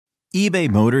eBay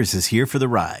Motors is here for the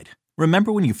ride.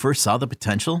 Remember when you first saw the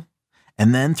potential?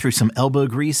 And then through some elbow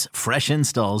grease, fresh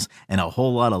installs, and a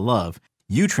whole lot of love,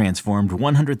 you transformed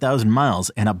 100,000 miles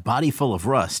and a body full of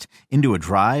rust into a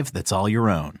drive that's all your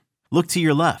own. Look to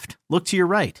your left. Look to your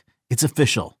right. It's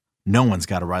official. No one's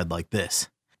got a ride like this.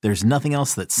 There's nothing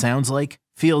else that sounds like,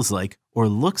 feels like, or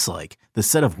looks like the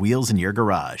set of wheels in your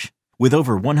garage. With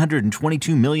over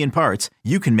 122 million parts,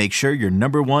 you can make sure your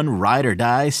number one ride or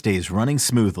die stays running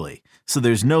smoothly. So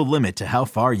there's no limit to how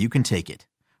far you can take it.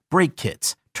 Brake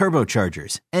kits,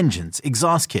 turbochargers, engines,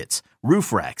 exhaust kits,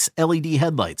 roof racks, LED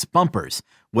headlights, bumpers,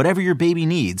 whatever your baby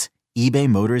needs, eBay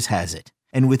Motors has it.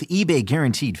 And with eBay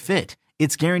Guaranteed Fit,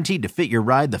 it's guaranteed to fit your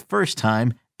ride the first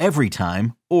time, every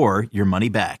time, or your money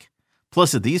back.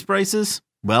 Plus at these prices,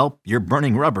 well, you're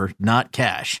burning rubber, not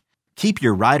cash. Keep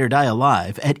your ride or die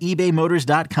alive at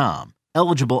ebaymotors.com.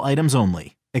 Eligible items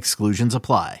only. Exclusions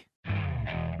apply.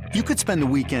 You could spend the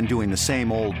weekend doing the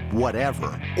same old whatever,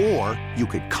 or you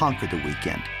could conquer the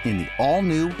weekend in the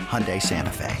all-new Hyundai Santa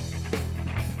Fe.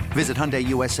 Visit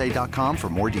HyundaiUSA.com for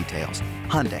more details.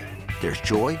 Hyundai, there's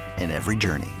joy in every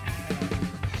journey.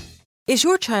 Is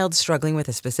your child struggling with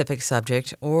a specific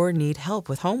subject or need help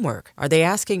with homework? Are they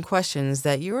asking questions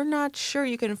that you're not sure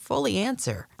you can fully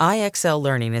answer? IXL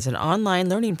Learning is an online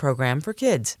learning program for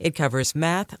kids. It covers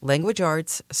math, language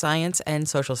arts, science, and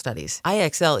social studies.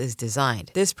 IXL is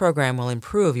designed. This program will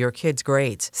improve your kids'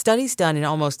 grades. Studies done in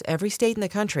almost every state in the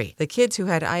country. The kids who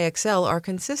had IXL are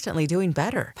consistently doing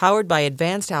better. Powered by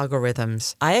advanced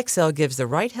algorithms, IXL gives the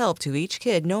right help to each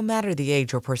kid no matter the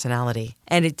age or personality.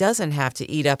 And it doesn't have to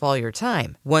eat up all your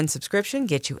time. One subscription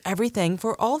gets you everything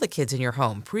for all the kids in your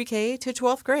home, pre-K to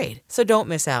 12th grade. So don't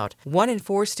miss out. 1 in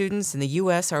 4 students in the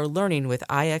U.S. are learning with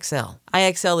IXL.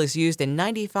 IXL is used in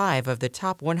 95 of the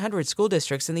top 100 school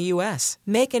districts in the U.S.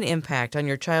 Make an impact on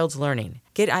your child's learning.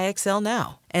 Get IXL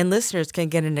now. And listeners can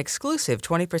get an exclusive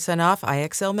 20% off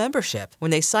IXL membership when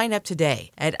they sign up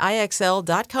today at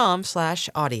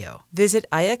IXL.com/audio. Visit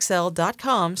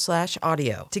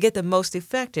IXL.com/audio to get the most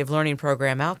effective learning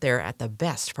program out there at the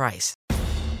best price.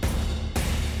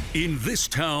 In this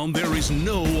town, there is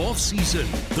no off-season.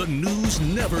 The news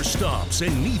never stops,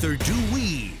 and neither do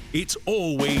we. It's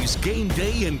always game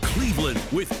day in Cleveland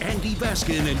with Andy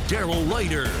Baskin and Daryl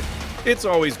Ryder. It's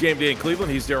always game day in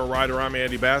Cleveland. He's Daryl Ryder. I'm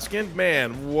Andy Baskin.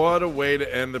 Man, what a way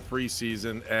to end the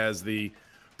preseason as the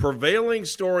prevailing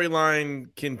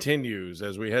storyline continues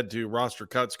as we head to roster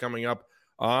cuts coming up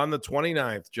on the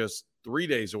 29th, just 3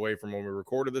 days away from when we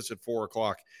recorded this at 4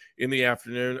 o'clock in the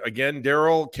afternoon. Again,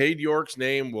 Daryl, Cade York's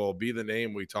name will be the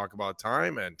name we talk about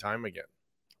time and time again.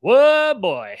 Whoa,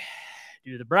 boy.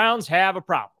 Do the Browns have a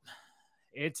problem?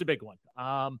 It's a big one.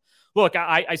 Look,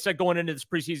 I said going into this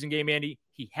preseason game, Andy,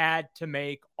 he had to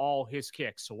make all his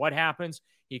kicks. So what happens?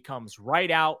 He comes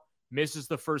right out, misses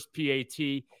the first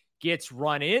PAT, gets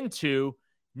run into,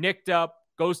 nicked up,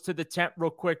 goes to the tent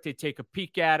real quick. They take a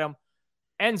peek at him,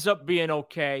 ends up being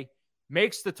okay,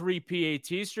 makes the 3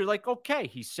 PATs. You're like, okay,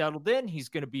 he's settled in. He's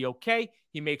going to be okay.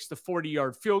 He makes the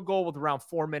 40-yard field goal with around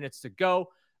 4 minutes to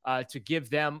go to give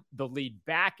them the lead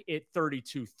back at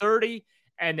 32-30.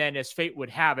 And then as fate would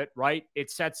have it, right,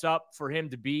 it sets up for him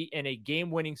to be in a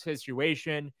game-winning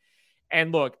situation.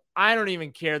 And look, I don't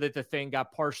even care that the thing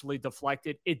got partially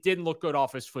deflected. It didn't look good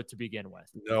off his foot to begin with.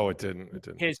 No, it didn't. It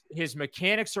didn't. His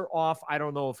mechanics are off. I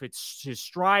don't know if it's his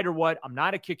stride or what. I'm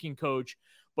not a kicking coach,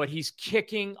 but he's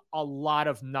kicking a lot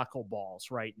of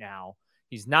knuckleballs right now.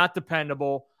 He's not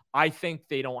dependable. I think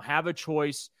they don't have a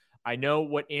choice. I know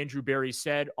what Andrew Berry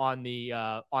said on the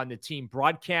team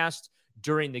broadcast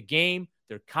during the game.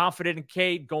 They're confident in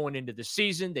Cade going into the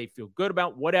season. They feel good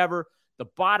about whatever. The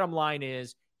bottom line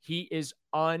is he is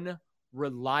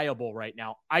unreliable right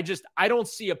now. I don't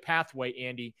see a pathway,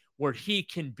 Andy, where he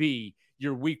can be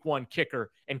your week 1 kicker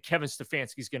and Kevin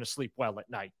Stefanski's going to sleep well at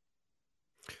night.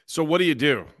 So what do you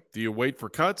do? Do you wait for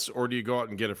cuts or do you go out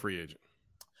and get a free agent?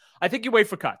 I think you wait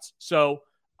for cuts. So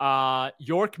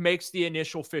York makes the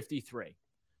initial 53.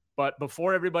 But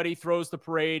before everybody throws the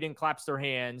parade and claps their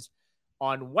hands,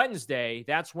 on Wednesday,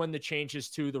 that's when the changes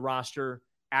to the roster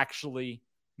actually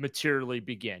materially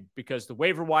begin because the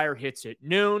waiver wire hits at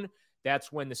noon.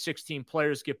 That's when the 16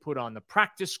 players get put on the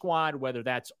practice squad, whether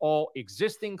that's all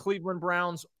existing Cleveland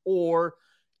Browns or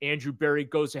Andrew Berry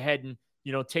goes ahead and,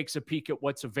 takes a peek at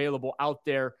what's available out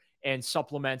there and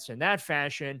supplements in that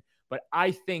fashion. But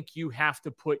I think you have to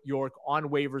put York on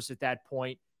waivers at that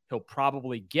point. He'll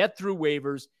probably get through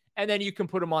waivers, and then you can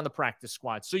put him on the practice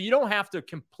squad. So you don't have to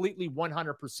completely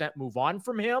 100% move on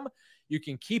from him. You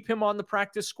can keep him on the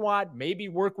practice squad, maybe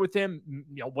work with him,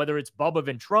 whether it's Bubba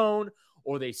Ventrone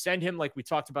or they send him, like we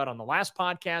talked about on the last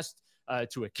podcast,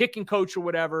 to a kicking coach or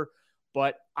whatever.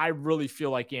 But I really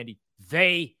feel like, Andy,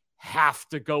 they have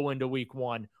to go into week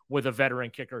one with a veteran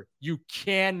kicker. You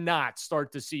cannot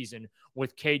start the season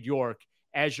with Cade York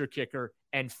as your kicker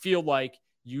and feel like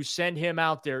you send him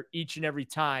out there each and every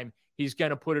time he's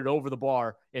going to put it over the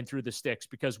bar and through the sticks,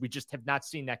 because we just have not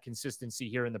seen that consistency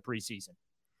here in the preseason.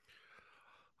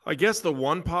 I guess the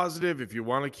one positive, if you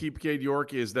want to keep Cade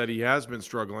York, is that he has been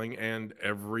struggling, and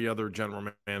every other general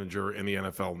manager in the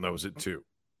NFL knows it too,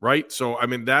 right? So, I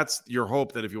mean, that's your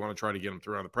hope, that if you want to try to get him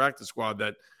through on the practice squad,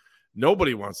 that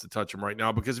nobody wants to touch him right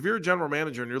now. Because if you're a general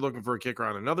manager and you're looking for a kicker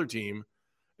on another team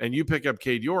and you pick up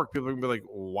Cade York, people are going to be like,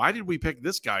 why did we pick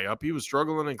this guy up? He was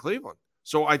struggling in Cleveland.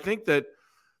 So I think that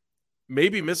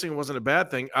maybe missing wasn't a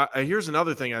bad thing. Here's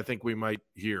another thing I think we might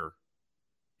hear.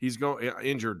 He's going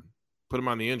injured. Put him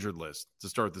on the injured list to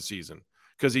start the season,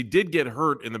 because he did get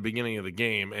hurt in the beginning of the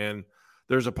game, and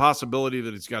there's a possibility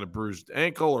that he's got a bruised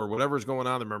ankle or whatever's going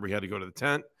on. Remember, he had to go to the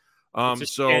tent.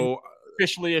 Shin.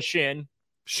 Officially a shin.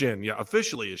 Shin, yeah,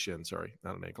 officially a shin. Sorry,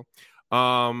 not an ankle.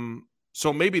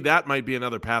 So maybe that might be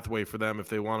another pathway for them if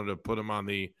they wanted to put him on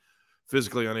the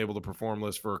physically unable to perform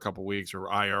list for a couple weeks, or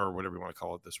IR, or whatever you want to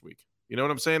call it this week. You know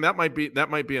what I'm saying? That might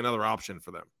be another option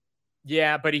for them.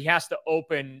 Yeah, but he has to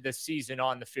open the season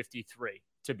on the 53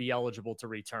 to be eligible to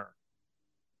return.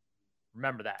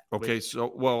 Remember that. Okay,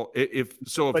 if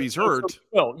he's hurt.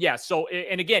 So,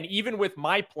 and again, even with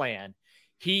my plan,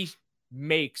 he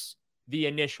makes the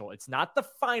initial. It's not the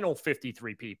final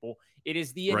 53 people. It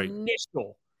is the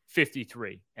initial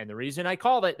 53. And the reason I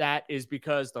call it that is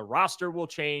because the roster will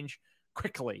change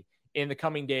quickly in the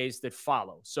coming days that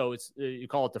follow. So it's you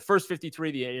call it the first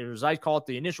 53, as I call it,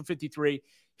 the initial 53.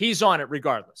 He's on it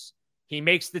regardless. He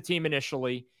makes the team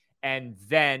initially. And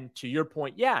then to your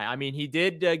point, yeah, I mean, he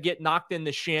did get knocked in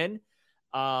the shin.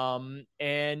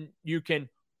 And you can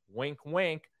wink,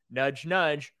 wink, nudge,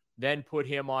 nudge, then put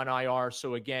him on IR.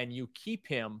 So again, you keep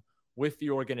him with the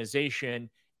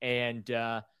organization. And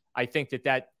I think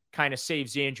that kind of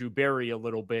saves Andrew Berry a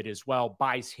little bit as well,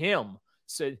 buys him.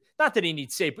 So not that he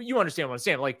needs save, but you understand what I'm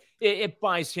saying. Like it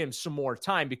buys him some more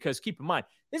time, because keep in mind,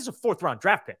 this is a 4th round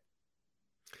draft pick.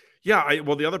 Yeah,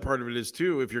 well, the other part of it is,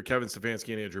 too, if you're Kevin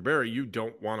Stefanski and Andrew Berry, you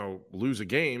don't want to lose a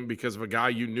game because of a guy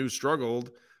you knew struggled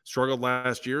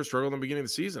last year, struggled in the beginning of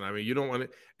the season. I mean, you don't want to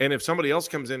 – and if somebody else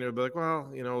comes in, you'll be like,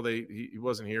 well, you know, he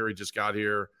wasn't here, he just got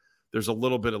here. There's a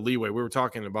little bit of leeway. We were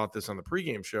talking about this on the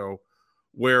pregame show,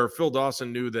 where Phil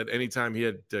Dawson knew that anytime he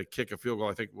had to kick a field goal,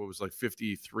 I think it was like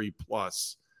 53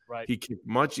 plus, right, he kicked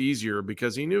much easier,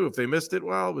 because he knew if they missed it,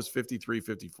 well, it was 53,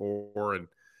 54, and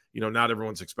 – you know, not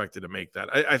everyone's expected to make that.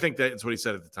 I think that's what he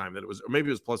said at the time, that it was, or maybe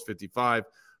it was plus 55,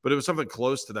 but it was something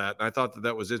close to that. And I thought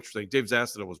that was interesting. Dave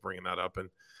Zastudil was bringing that up. And,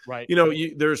 right, you know,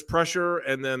 there's pressure,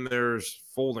 and then there's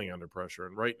folding under pressure.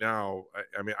 And right now,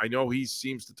 I mean, I know he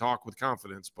seems to talk with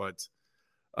confidence, but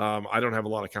I don't have a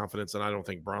lot of confidence, and I don't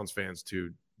think Browns fans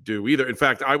do either. In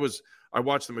fact, I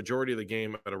watched the majority of the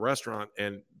game at a restaurant,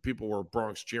 and people were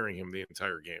Bronx cheering him the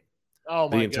entire game. Oh,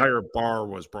 my God. The entire bar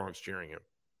was Bronx cheering him.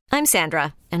 I'm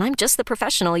Sandra, and I'm just the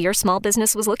professional your small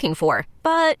business was looking for.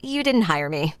 But you didn't hire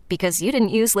me because you didn't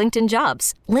use LinkedIn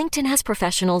Jobs. LinkedIn has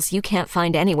professionals you can't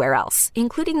find anywhere else,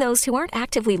 including those who aren't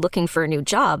actively looking for a new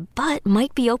job, but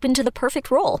might be open to the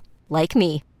perfect role, like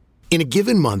me. In a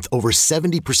given month, over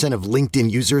 70% of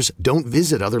LinkedIn users don't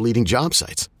visit other leading job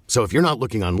sites. So if you're not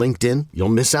looking on LinkedIn, you'll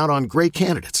miss out on great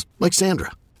candidates, like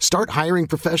Sandra. Start hiring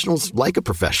professionals like a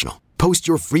professional. Post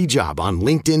your free job on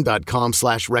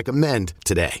linkedin.com/recommend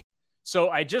today. So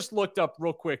I just looked up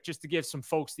real quick just to give some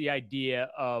folks the idea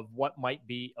of what might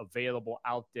be available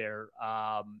out there.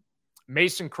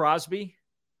 Mason Crosby,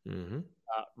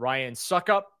 Ryan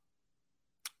Suckup,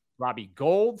 Robbie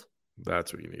Gould.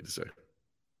 That's what you need to say.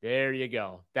 There you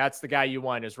go. That's the guy you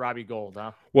want, is Robbie Gould,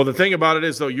 huh? Well, the thing about it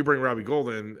is, though, you bring Robbie Gould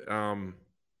in,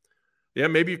 yeah,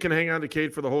 maybe you can hang on to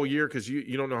Cade for the whole year, because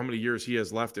you don't know how many years he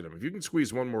has left in him. If you can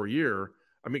squeeze one more year,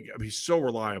 I mean, he's so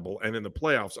reliable, and in the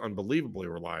playoffs, unbelievably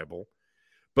reliable.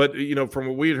 But, you know, from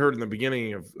what we had heard in the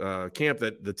beginning of camp,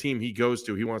 that the team he goes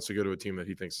to, he wants to go to a team that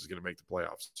he thinks is going to make the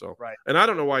playoffs. So, right. And I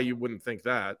don't know why you wouldn't think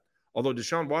that. Although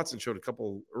Deshaun Watson showed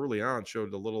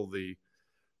a little the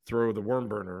throw of the worm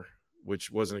burner,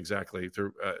 which wasn't exactly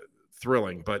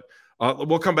thrilling. But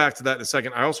we'll come back to that in a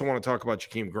second. I also want to talk about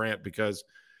Jakeem Grant, because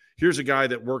here's a guy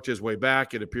that worked his way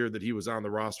back. It appeared that he was on the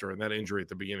roster, and that injury at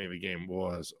the beginning of the game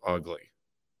was ugly.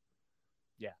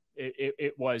 Yeah,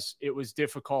 it was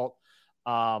difficult.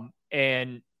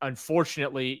 And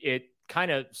unfortunately, it kind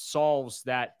of solves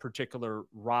that particular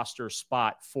roster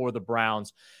spot for the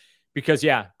Browns, because,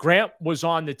 yeah, Grant was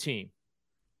on the team.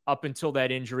 up until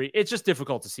that injury. It's just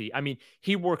difficult to see. I mean,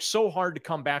 he worked so hard to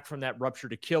come back from that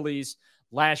ruptured Achilles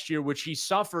last year, which he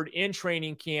suffered in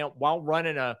training camp while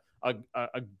running a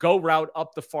go route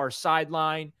up the far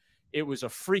sideline. It was a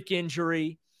freak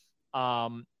injury.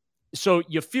 So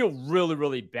you feel really,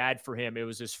 really bad for him. It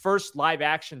was his first live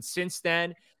action since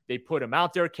then. They put him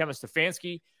out there. Kevin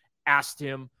Stefanski asked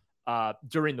him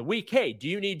during the week, hey, do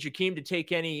you need Jakeem to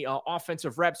take any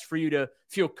offensive reps for you to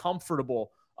feel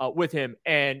comfortable with him?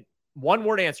 And one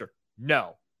word answer,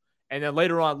 no. And then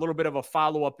later on, a little bit of a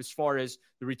follow-up as far as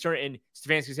the return. And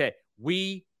Stefanski said,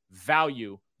 we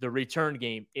value the return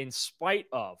game in spite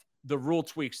of the rule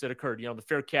tweaks that occurred. The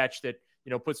fair catch that,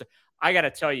 puts – I got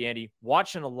to tell you, Andy,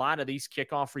 watching a lot of these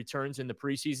kickoff returns in the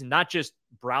preseason, not just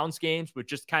Browns games, but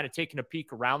just kind of taking a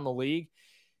peek around the league,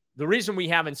 the reason we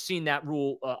haven't seen that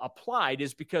rule applied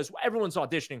is because everyone's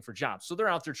auditioning for jobs. So they're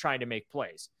out there trying to make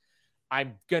plays.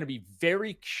 I'm going to be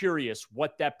very curious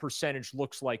what that percentage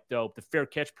looks like, though, the fair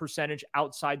catch percentage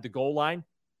outside the goal line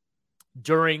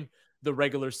during the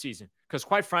regular season. Because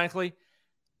quite frankly,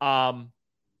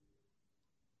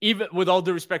 even with all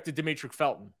due respect to Demetric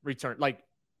Felton return, like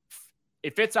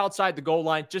if it's outside the goal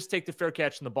line, just take the fair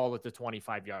catch and the ball at the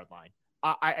 25-yard line.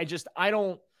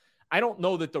 I don't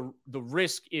know that the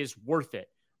risk is worth it,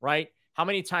 right? How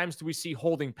many times do we see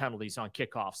holding penalties on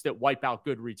kickoffs that wipe out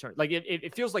good return? Like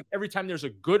it feels like every time there's a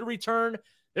good return,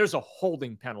 there's a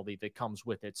holding penalty that comes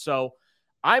with it. So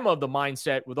I'm of the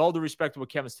mindset, with all due respect to what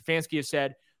Kevin Stefanski has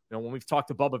said, when we've talked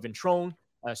to Bubba Ventrone,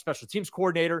 special teams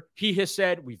coordinator, he has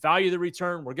said, we value the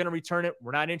return. We're going to return it.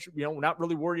 We're not we're not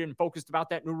really worried and focused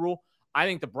about that new rule. I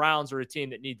think the Browns are a team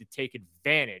that need to take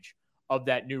advantage of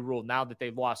that new rule now that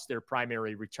they've lost their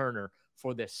primary returner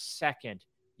for the second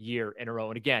year in a row.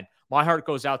 And again, my heart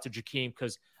goes out to Jakeem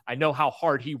because I know how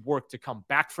hard he worked to come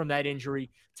back from that injury.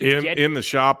 In the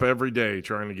shop every day,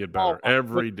 trying to get better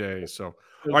every day. So,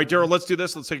 all right, Daryl, let's do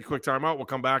this. Let's take a quick timeout. We'll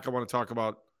come back. I want to talk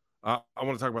about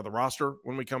the roster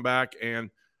when we come back. And,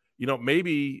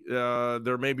 maybe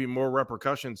there may be more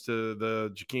repercussions to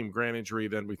the Jakeem Grant injury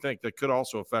than we think that could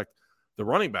also affect the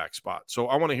running back spot. So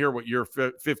I want to hear what your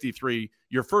first 53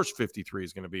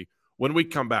 is going to be when we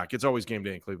come back. It's always game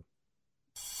day in Cleveland.